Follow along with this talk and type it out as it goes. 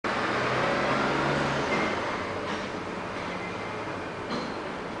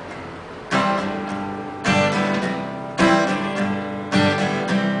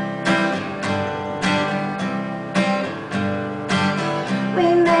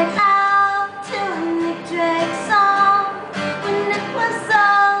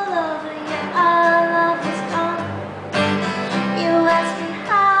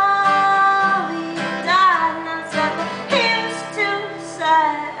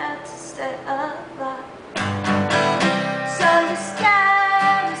say a lot. So you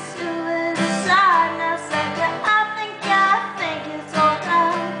scared of suicide, now say that I think it's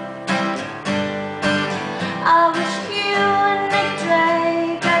alright. I wish you would make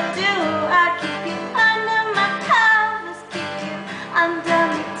Drake, I do. I'd keep you under my covers, keep you under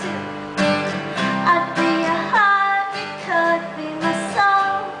me too. I'd be your heart, you could be my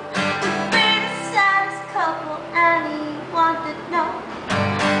soul. We'd be the saddest couple anyone could know.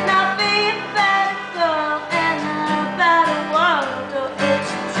 Now be a better girl in a better world, oh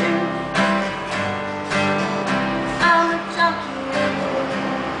it's true. I'm a junkie,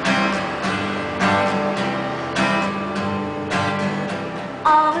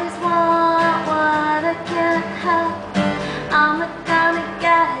 always